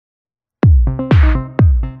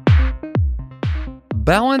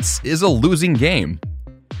Balance is a losing game.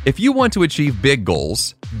 If you want to achieve big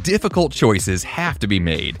goals, difficult choices have to be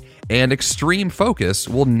made, and extreme focus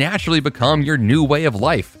will naturally become your new way of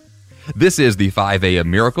life. This is the 5 a.m.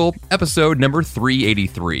 Miracle, episode number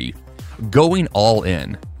 383. Going all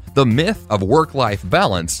in. The myth of work-life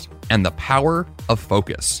balance and the power of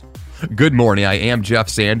focus. Good morning, I am Jeff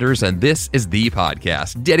Sanders, and this is the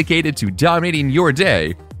podcast dedicated to dominating your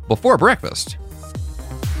day before breakfast.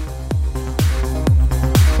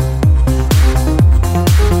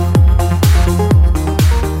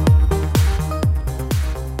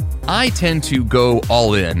 I tend to go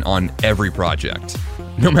all in on every project.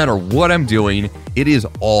 No matter what I'm doing, it is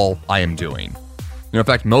all I am doing. In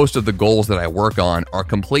fact, most of the goals that I work on are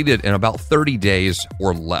completed in about 30 days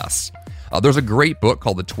or less. There's a great book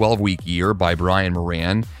called The 12-Week Year by Brian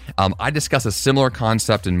Moran. I discuss a similar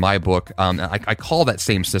concept in my book. I call that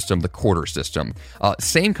same system the quarter system.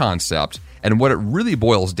 Same concept, and what it really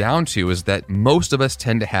boils down to is that most of us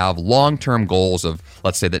tend to have long-term goals of,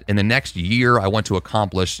 let's say that in the next year I want to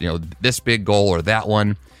accomplish, this big goal or that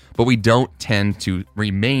one, but we don't tend to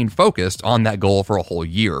remain focused on that goal for a whole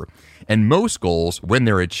year. And most goals, when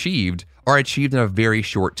they're achieved, are achieved in a very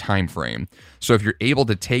short time frame. So if you're able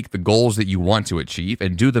to take the goals that you want to achieve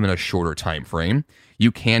and do them in a shorter time frame,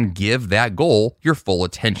 you can give that goal your full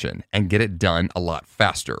attention and get it done a lot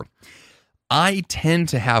faster. I tend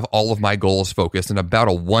to have all of my goals focused in about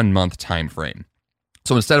a 1-month time frame.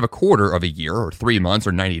 So instead of a quarter of a year or 3 months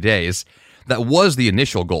or 90 days, that was the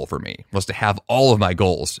initial goal for me, was to have all of my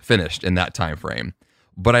goals finished in that time frame.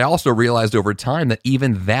 But I also realized over time that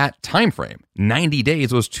even that time frame, 90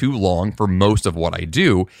 days, was too long for most of what I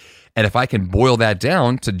do. And if I can boil that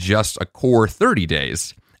down to just a core 30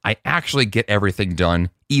 days, I actually get everything done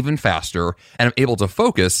even faster and I'm able to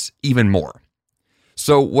focus even more.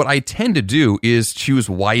 So what I tend to do is choose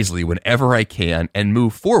wisely whenever I can and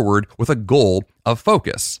move forward with a goal of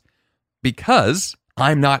focus because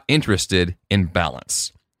I'm not interested in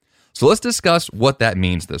balance. So let's discuss what that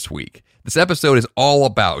means this week. This episode is all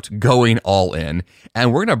about going all in,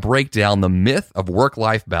 and we're going to break down the myth of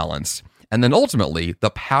work-life balance, and then ultimately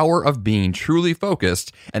the power of being truly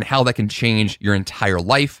focused and how that can change your entire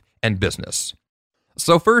life and business.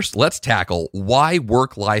 So first, let's tackle why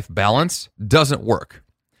work-life balance doesn't work.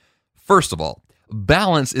 First of all,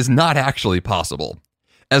 balance is not actually possible.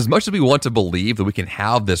 As much as we want to believe that we can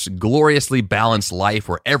have this gloriously balanced life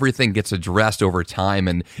where everything gets addressed over time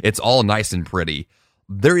and it's all nice and pretty,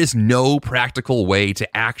 there is no practical way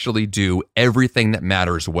to actually do everything that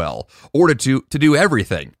matters well, or to do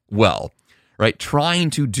everything well, right? Trying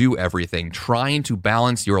to do everything, trying to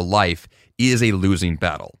balance your life is a losing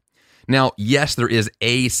battle. Now, yes, there is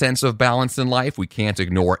a sense of balance in life. We can't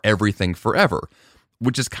ignore everything forever,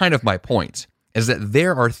 which is kind of my point, is that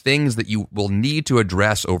there are things that you will need to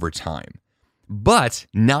address over time, but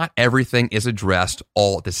not everything is addressed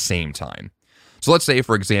all at the same time. So let's say,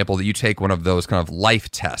 for example, that you take one of those kind of life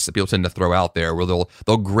tests that people tend to throw out there where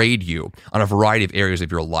they'll grade you on a variety of areas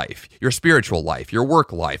of your life, your spiritual life, your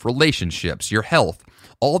work life, relationships, your health.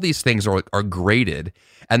 All these things are graded,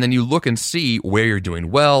 and then you look and see where you're doing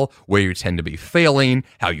well, where you tend to be failing,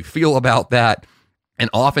 how you feel about that. And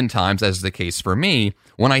oftentimes, as is the case for me,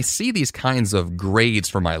 when I see these kinds of grades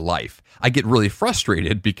for my life, I get really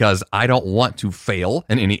frustrated because I don't want to fail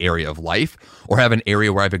in any area of life or have an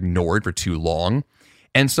area where I've ignored for too long.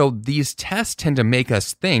 And so these tests tend to make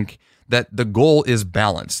us think that the goal is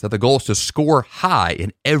balance, that the goal is to score high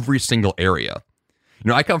in every single area.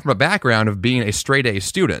 I come from a background of being a straight A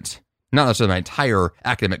student, not necessarily my entire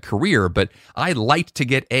academic career, but I liked to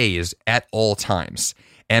get A's at all times.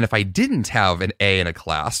 And if I didn't have an A in a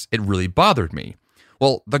class, it really bothered me.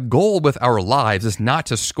 Well, the goal with our lives is not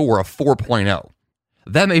to score a 4.0.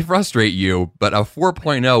 That may frustrate you, but a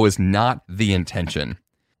 4.0 is not the intention.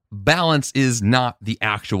 Balance is not the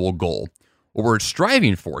actual goal. What we're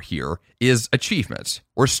striving for here is achievement.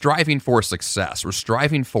 We're striving for success. We're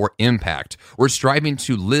striving for impact. We're striving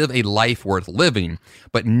to live a life worth living,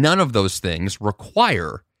 but none of those things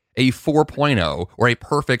require a 4.0 or a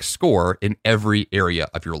perfect score in every area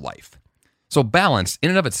of your life. So balance in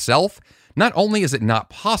and of itself, not only is it not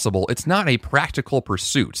possible, it's not a practical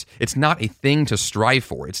pursuit. It's not a thing to strive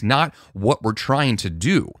for. It's not what we're trying to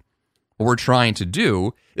do. What we're trying to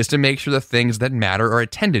do is to make sure the things that matter are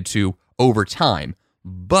attended to over time,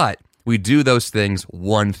 but we do those things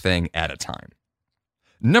one thing at a time.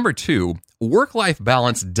 Number 2, work-life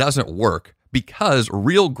balance doesn't work because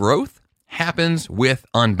real growth happens with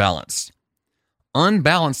unbalance.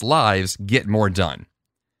 Unbalanced lives get more done.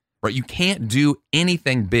 Right? You can't do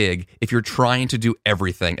anything big if you're trying to do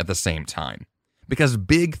everything at the same time. because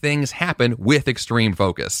big things happen with extreme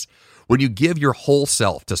focus. When you give your whole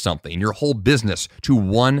self to something, your whole business to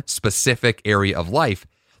one specific area of life,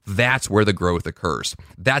 that's where the growth occurs.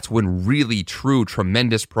 That's when really true,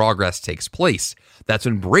 tremendous progress takes place. That's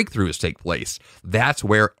when breakthroughs take place. That's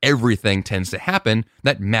where everything tends to happen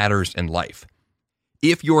that matters in life.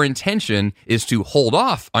 If your intention is to hold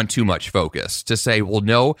off on too much focus, to say, well,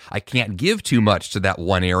 no, I can't give too much to that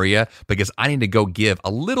one area because I need to go give a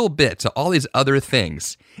little bit to all these other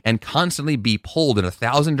things, and constantly be pulled in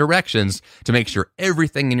 1,000 directions to make sure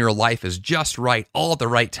everything in your life is just right all at the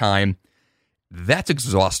right time, that's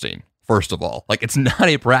exhausting, first of all. It's not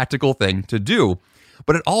a practical thing to do,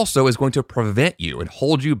 but it also is going to prevent you and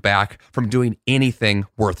hold you back from doing anything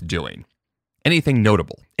worth doing, anything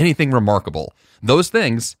notable, anything remarkable. Those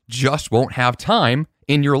things just won't have time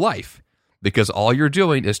in your life because all you're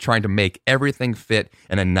doing is trying to make everything fit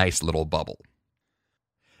in a nice little bubble.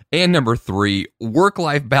 And number 3,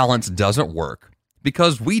 work-life balance doesn't work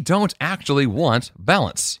because we don't actually want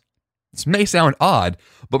balance. This may sound odd,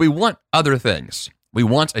 but we want other things. We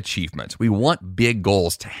want achievement. We want big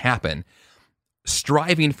goals to happen.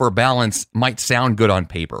 Striving for balance might sound good on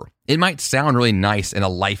paper. It might sound really nice in a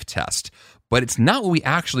life test, but it's not what we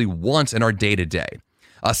actually want in our day-to-day.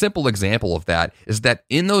 A simple example of that is that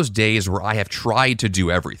in those days where I have tried to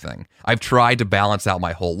do everything, I've tried to balance out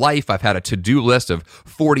my whole life, I've had a to-do list of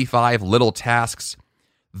 45 little tasks,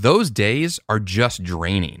 those days are just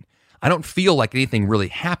draining. I don't feel like anything really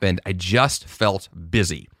happened. I just felt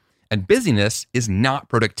busy. And busyness is not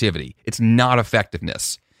productivity. It's not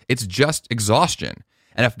effectiveness. It's just exhaustion.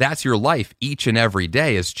 And if that's your life each and every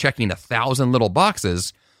day is checking 1,000 little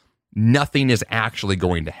boxes, nothing is actually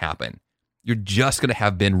going to happen. You're just going to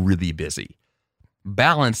have been really busy.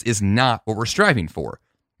 Balance is not what we're striving for.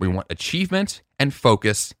 We want achievement and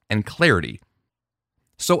focus and clarity.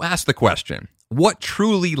 So ask the question, what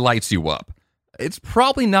truly lights you up? It's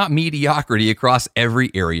probably not mediocrity across every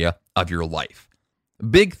area of your life.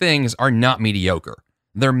 Big things are not mediocre.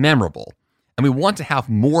 They're memorable. And we want to have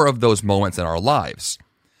more of those moments in our lives.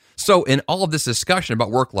 So in all of this discussion about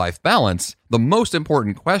work-life balance, the most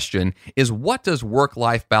important question is, what does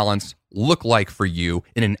work-life balance look like for you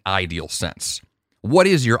in an ideal sense? What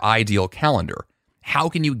is your ideal calendar? How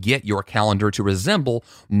can you get your calendar to resemble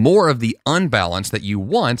more of the unbalance that you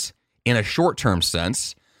want in a short-term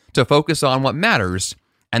sense, to focus on what matters,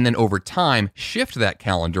 and then over time shift that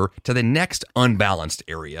calendar to the next unbalanced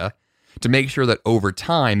area to make sure that over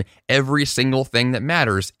time every single thing that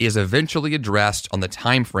matters is eventually addressed on the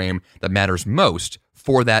time frame that matters most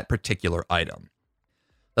for that particular item.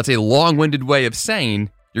 That's a long-winded way of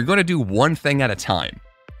saying you're going to do one thing at a time.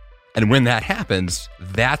 And when that happens,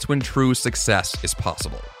 that's when true success is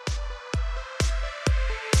possible.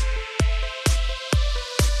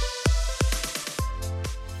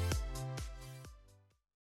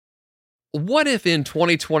 What if in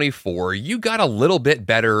 2024 you got a little bit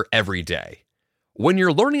better every day? When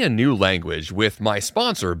you're learning a new language with my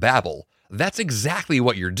sponsor, Babbel, that's exactly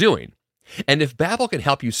what you're doing. And if Babbel can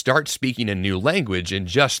help you start speaking a new language in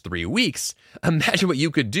just 3 weeks, imagine what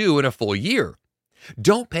you could do in a full year.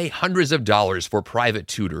 Don't pay hundreds of dollars for private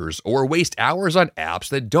tutors or waste hours on apps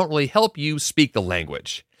that don't really help you speak the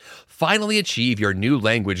language. Finally achieve your new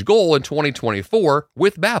language goal in 2024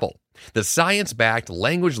 with Babbel, the science-backed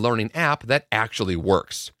language learning app that actually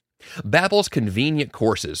works. Babbel's convenient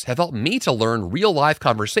courses have helped me to learn real-life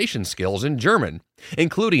conversation skills in German,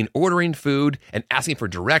 including ordering food and asking for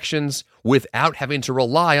directions without having to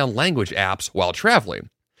rely on language apps while traveling.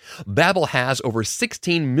 Babbel has over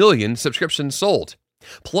 16 million subscriptions sold.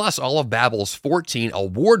 Plus, all of Babbel's 14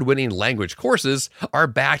 award-winning language courses are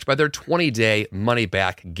backed by their 20-day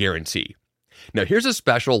money-back guarantee. Now, here's a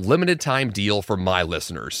special limited-time deal for my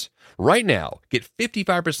listeners. Right now, get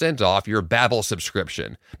 55% off your Babbel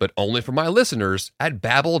subscription, but only for my listeners at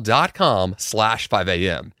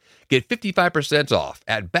babbel.com/5am. Get 55% off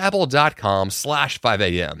at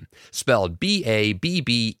babbel.com/5am, spelled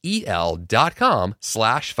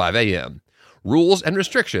BABBEL.com/5am. Rules and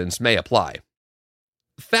restrictions may apply.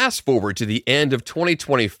 Fast forward to the end of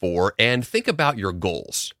 2024 and think about your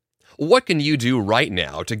goals. What can you do right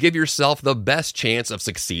now to give yourself the best chance of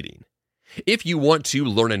succeeding? If you want to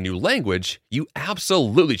learn a new language, you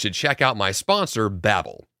absolutely should check out my sponsor,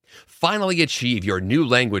 Babbel. Finally achieve your new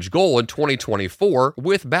language goal in 2024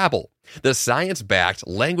 with Babbel, the science-backed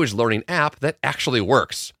language learning app that actually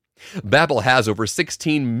works. Babbel has over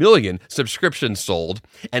 16 million subscriptions sold,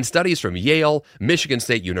 and studies from Yale, Michigan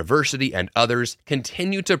State University, and others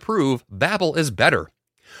continue to prove Babbel is better.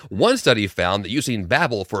 One study found that using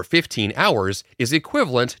Babbel for 15 hours is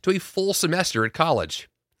equivalent to a full semester at college.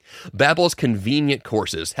 Babbel's convenient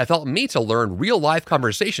courses have helped me to learn real-life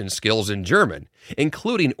conversation skills in German,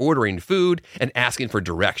 including ordering food and asking for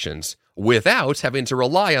directions, without having to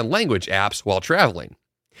rely on language apps while traveling.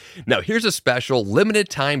 Now, here's a special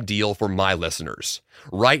limited-time deal for my listeners.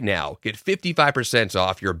 Right now, get 55%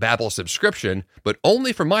 off your Babbel subscription, but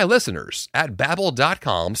only for my listeners at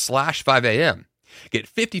babbel.com/5am. Get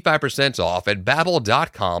 55% off at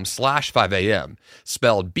babbel.com/5am,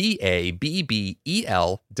 spelled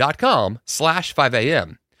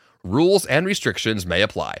BABBEL.com/5am. Rules and restrictions may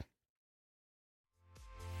apply.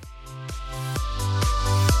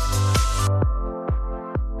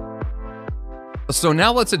 So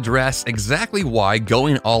now let's address exactly why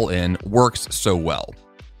going all in works so well.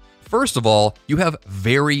 First of all, you have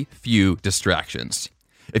very few distractions.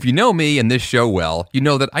 If you know me and this show well, you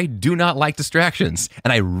know that I do not like distractions,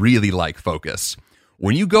 and I really like focus.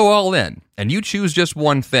 When you go all in and you choose just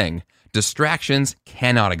one thing, distractions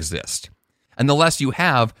cannot exist. And the less you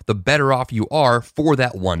have, the better off you are for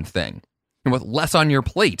that one thing. And with less on your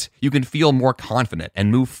plate, you can feel more confident and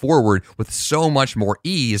move forward with so much more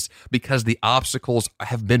ease because the obstacles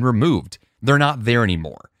have been removed. They're not there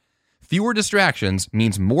anymore. Fewer distractions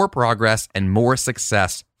means more progress and more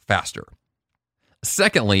success faster.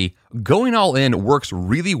 Secondly, going all in works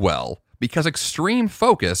really well because extreme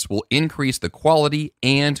focus will increase the quality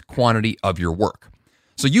and quantity of your work.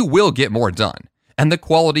 So you will get more done, and the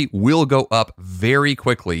quality will go up very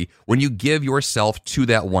quickly when you give yourself to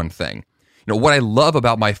that one thing. What I love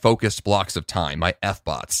about my focused blocks of time, my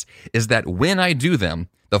FBOTs, is that when I do them,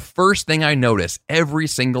 the first thing I notice every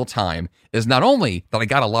single time is not only that I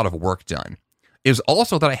got a lot of work done, is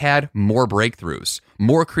also that I had more breakthroughs,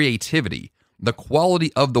 more creativity. The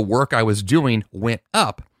quality of the work I was doing went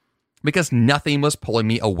up because nothing was pulling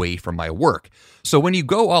me away from my work. So when you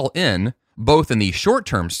go all in, both in the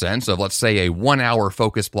short-term sense of, let's say, a 1-hour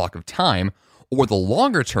focus block of time, or the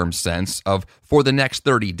longer-term sense of, for the next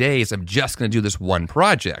 30 days, I'm just going to do this one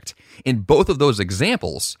project. In both of those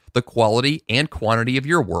examples, the quality and quantity of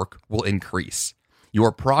your work will increase.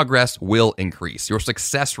 Your progress will increase. Your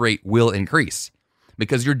success rate will increase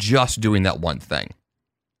because you're just doing that one thing.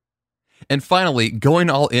 And finally, going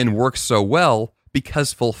all in works so well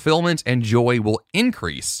because fulfillment and joy will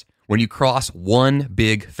increase when you cross one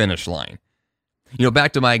big finish line.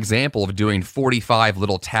 Back to my example of doing 45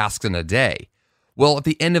 little tasks in a day. Well, at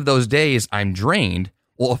the end of those days, I'm drained.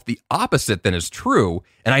 Well, if the opposite then is true,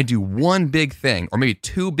 and I do one big thing, or maybe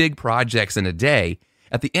two big projects in a day,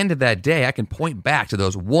 at the end of that day, I can point back to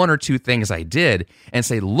those one or two things I did and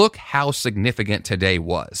say, look how significant today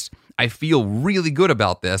was. I feel really good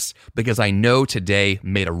about this because I know today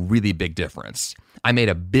made a really big difference. I made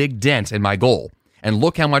a big dent in my goal, and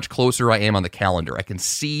look how much closer I am on the calendar. I can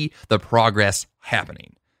see the progress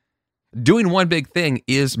happening. Doing one big thing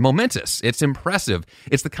is momentous. It's impressive.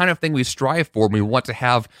 It's the kind of thing we strive for when we want to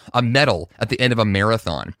have a medal at the end of a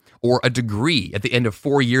marathon or a degree at the end of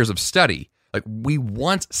 4 years of study. We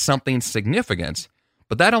want something significant,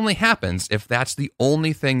 but that only happens if that's the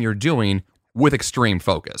only thing you're doing with extreme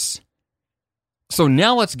focus. So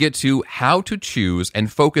now let's get to how to choose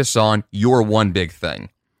and focus on your one big thing.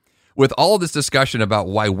 With all this discussion about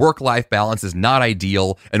why work-life balance is not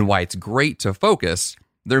ideal and why it's great to focus,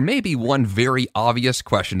 there may be one very obvious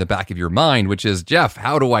question in the back of your mind, which is, Jeff,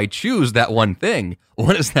 how do I choose that one thing?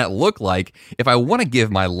 What does that look like if I want to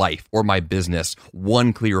give my life or my business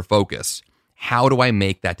one clear focus? How do I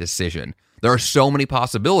make that decision? There are so many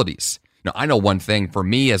possibilities. Now, I know one thing for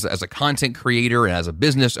me as a content creator and as a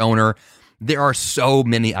business owner, there are so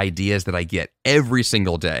many ideas that I get every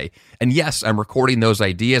single day. And yes, I'm recording those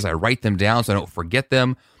ideas. I write them down so I don't forget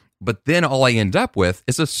them. But then all I end up with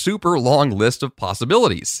is a super long list of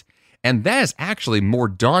possibilities. And that is actually more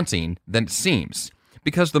daunting than it seems,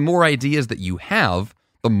 because the more ideas that you have,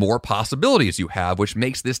 the more possibilities you have, which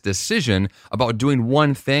makes this decision about doing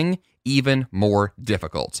one thing even more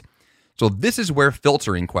difficult. So this is where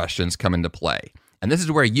filtering questions come into play. And this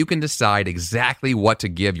is where you can decide exactly what to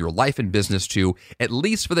give your life and business to, at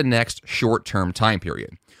least for the next short-term time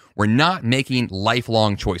period. We're not making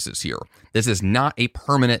lifelong choices here. This is not a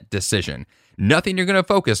permanent decision. Nothing you're going to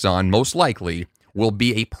focus on, most likely, will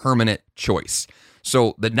be a permanent choice.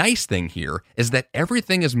 So the nice thing here is that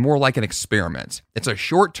everything is more like an experiment. It's a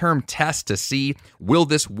short-term test to see, will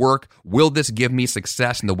this work? Will this give me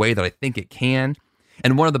success in the way that I think it can?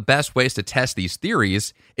 And one of the best ways to test these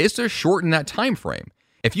theories is to shorten that time frame.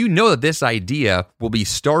 If you know that this idea will be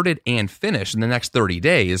started and finished in the next 30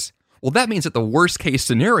 days, well, that means that the worst case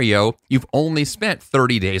scenario, you've only spent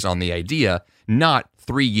 30 days on the idea, not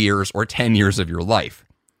 3 years or 10 years of your life.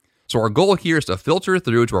 So our goal here is to filter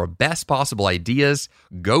through to our best possible ideas,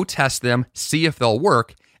 go test them, see if they'll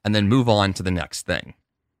work, and then move on to the next thing.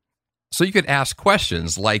 So you could ask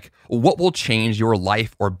questions like, what will change your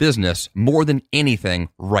life or business more than anything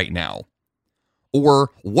right now?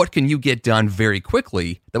 Or what can you get done very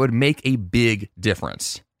quickly that would make a big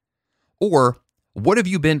difference? Or what have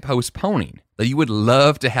you been postponing that you would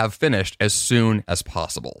love to have finished as soon as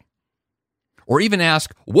possible? Or even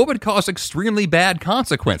ask, what would cause extremely bad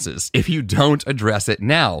consequences if you don't address it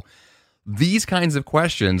now? These kinds of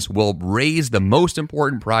questions will raise the most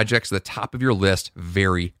important projects to the top of your list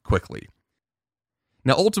very quickly.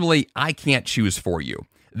 Now, ultimately, I can't choose for you.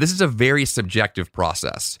 This is a very subjective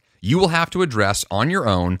process. You will have to address on your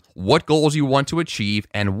own what goals you want to achieve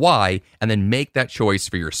and why, and then make that choice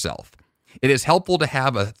for yourself. It is helpful to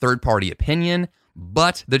have a third-party opinion,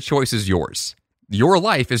 but the choice is yours. Your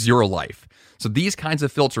life is your life. So these kinds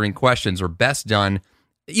of filtering questions are best done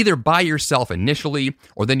either by yourself initially,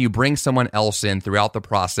 or then you bring someone else in throughout the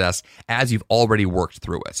process as you've already worked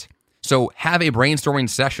through it. So have a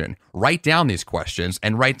brainstorming session, write down these questions,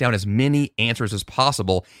 and write down as many answers as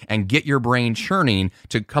possible, and get your brain churning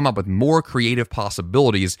to come up with more creative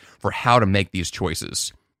possibilities for how to make these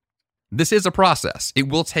choices. This is a process. It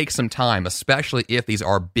will take some time, especially if these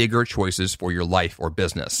are bigger choices for your life or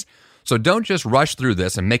business. So don't just rush through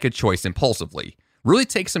this and make a choice impulsively. Really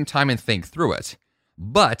take some time and think through it.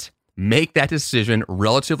 But make that decision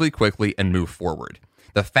relatively quickly and move forward.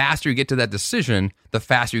 The faster you get to that decision, the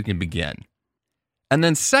faster you can begin. And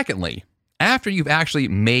then secondly, after you've actually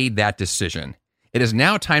made that decision, it is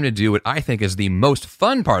now time to do what I think is the most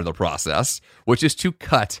fun part of the process, which is to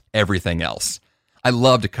cut everything else. I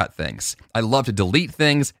love to cut things. I love to delete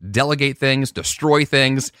things, delegate things, destroy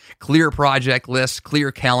things, clear project lists,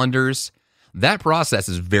 clear calendars. That process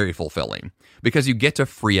is very fulfilling because you get to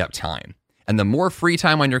free up time. And the more free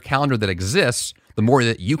time on your calendar that exists, the more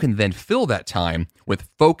that you can then fill that time with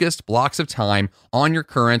focused blocks of time on your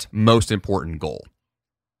current most important goal.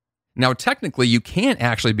 Now, technically, you can't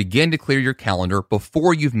actually begin to clear your calendar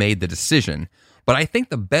before you've made the decision, but I think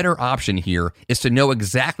the better option here is to know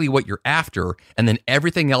exactly what you're after, and then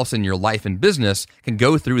everything else in your life and business can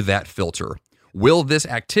go through that filter. Will this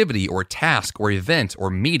activity or task or event or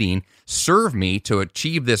meeting serve me to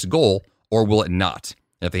achieve this goal, or will it not?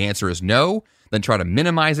 And if the answer is no, then try to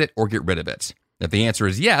minimize it or get rid of it. If the answer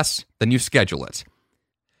is yes, then you schedule it.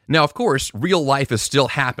 Now, of course, real life is still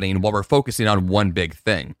happening while we're focusing on one big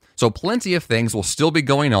thing. So plenty of things will still be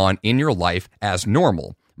going on in your life as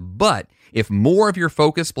normal. But if more of your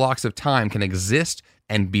focus blocks of time can exist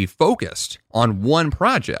and be focused on one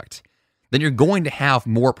project, then you're going to have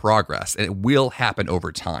more progress, and it will happen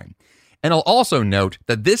over time. And I'll also note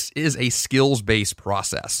that this is a skills-based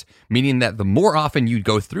process, meaning that the more often you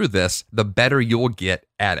go through this, the better you'll get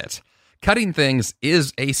at it. Cutting things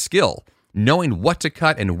is a skill. Knowing what to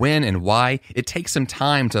cut and when and why, it takes some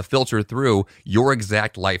time to filter through your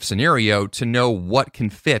exact life scenario to know what can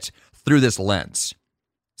fit through this lens.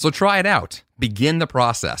 So try it out. Begin the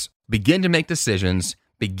process. Begin to make decisions.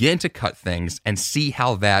 Begin to cut things and see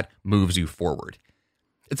how that moves you forward.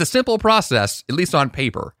 It's a simple process, at least on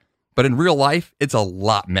paper. But in real life, it's a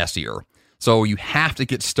lot messier. So you have to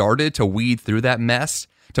get started to weed through that mess,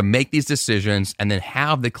 to make these decisions, and then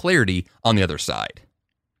have the clarity on the other side.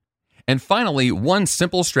 And finally, one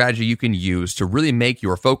simple strategy you can use to really make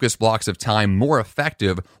your focus blocks of time more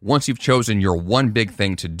effective once you've chosen your one big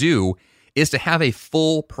thing to do is to have a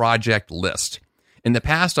full project list. In the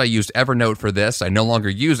past, I used Evernote for this. I no longer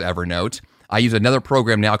use Evernote. I use another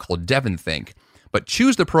program now called DevonThink. But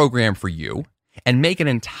choose the program for you and make an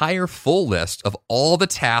entire full list of all the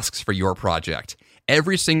tasks for your project.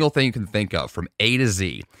 Every single thing you can think of from A to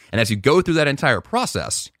Z. And as you go through that entire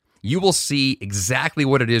process, you will see exactly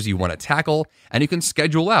what it is you want to tackle, and you can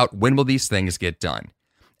schedule out when will these things get done.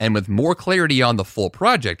 And with more clarity on the full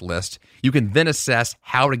project list, you can then assess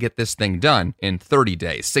how to get this thing done in 30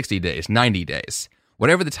 days, 60 days, 90 days,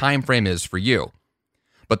 whatever the time frame is for you.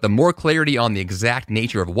 But the more clarity on the exact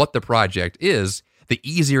nature of what the project is, the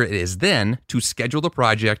easier it is then to schedule the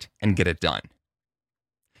project and get it done.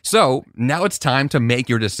 So now it's time to make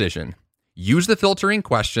your decision. Use the filtering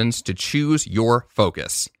questions to choose your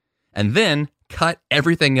focus, and then cut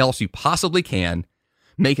everything else you possibly can,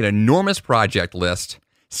 make an enormous project list,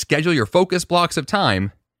 schedule your focus blocks of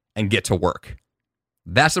time, and get to work.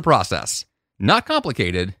 That's the process. Not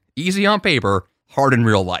complicated, easy on paper, hard in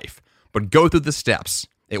real life, but go through the steps.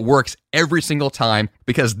 It works every single time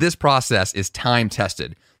because this process is time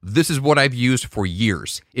tested. This is what I've used for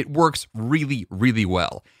years. It works really, really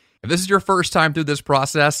well. If this is your first time through this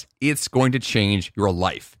process, it's going to change your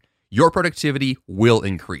life. your productivity will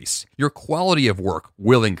increase. Your quality of work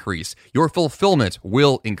will increase. Your fulfillment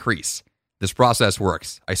will increase. This process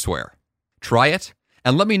works, I swear. Try it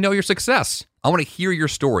and let me know your success. I want to hear your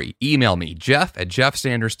story. Email me,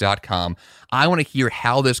 jeff@jeffsanders.com. I want to hear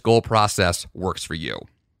how this goal process works for you.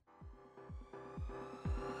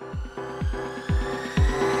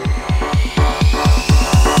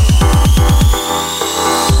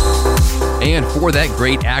 And for that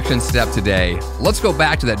great action step today, let's go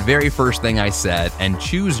back to that very first thing I said and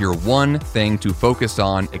choose your one thing to focus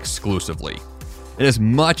on exclusively. It is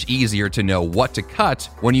much easier to know what to cut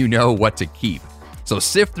when you know what to keep. So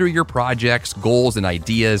sift through your projects, goals, and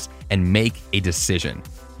ideas and make a decision.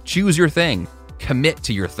 Choose your thing. Commit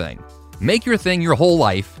to your thing. Make your thing your whole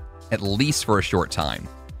life, at least for a short time.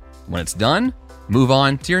 When it's done, move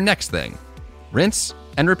on to your next thing. Rinse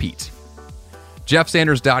and repeat.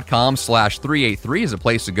 JeffSanders.com/383 is a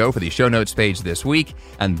place to go for the show notes page this week.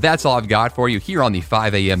 And that's all I've got for you here on the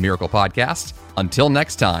 5 a.m. Miracle Podcast. Until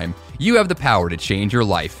next time, you have the power to change your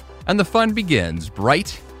life. And the fun begins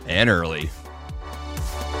bright and early.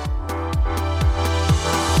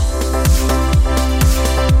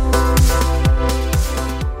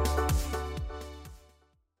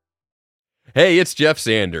 Hey, it's Jeff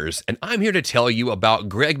Sanders, and I'm here to tell you about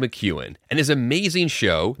Greg McKeown and his amazing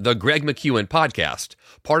show, The Greg McKeown Podcast,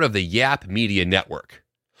 part of the Yap Media Network.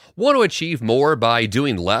 Want to achieve more by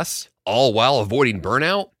doing less, all while avoiding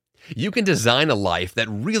burnout? You can design a life that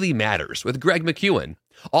really matters with Greg McKeown,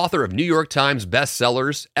 author of New York Times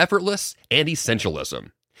bestsellers, Effortless and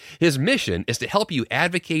Essentialism. His mission is to help you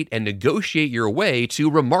advocate and negotiate your way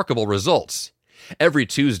to remarkable results. Every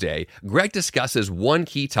Tuesday, Greg discusses one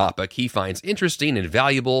key topic he finds interesting and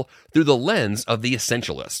valuable through the lens of the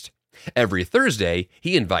essentialist. Every Thursday,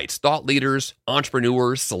 he invites thought leaders,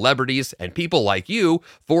 entrepreneurs, celebrities, and people like you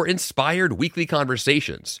for inspired weekly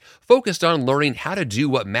conversations focused on learning how to do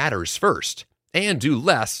what matters first and do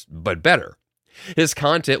less but better. His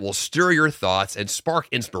content will stir your thoughts and spark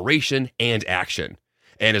inspiration and action.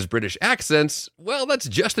 And his British accents, well, that's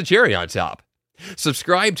just the cherry on top.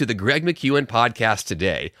 Subscribe to the Greg McKeown Podcast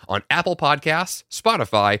today on Apple Podcasts,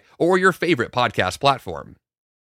 Spotify, or your favorite podcast platform.